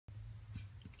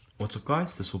What's up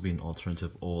guys, this will be an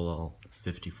alternative OLL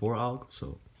 54 alg.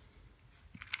 So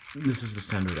this is the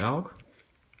standard alg,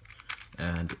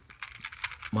 and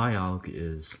my alg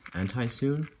is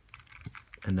anti-soon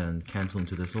and then cancel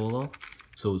into this OLL.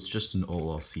 So it's just an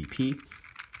OLL CP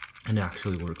and it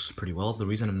actually works pretty well. The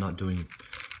reason I'm not doing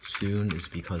soon is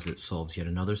because it solves yet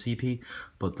another CP,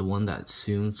 but the one that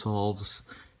soon solves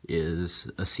is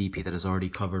a CP that is already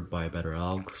covered by a better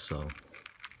alg, so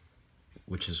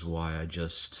which is why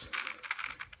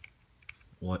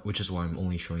I'm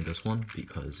only showing this one,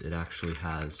 because it actually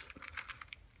has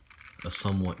a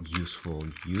somewhat useful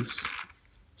use.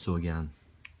 So again,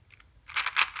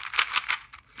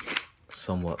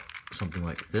 something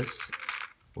like this,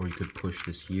 or you could push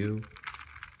this U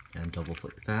and double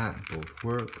click that, both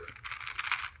work.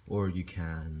 Or you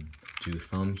can do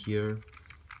thumb here,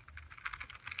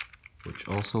 which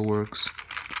also works.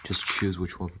 Just choose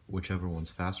whichever one's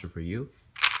faster for you.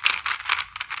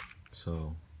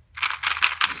 So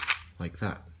like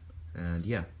that. And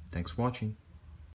yeah, thanks for watching.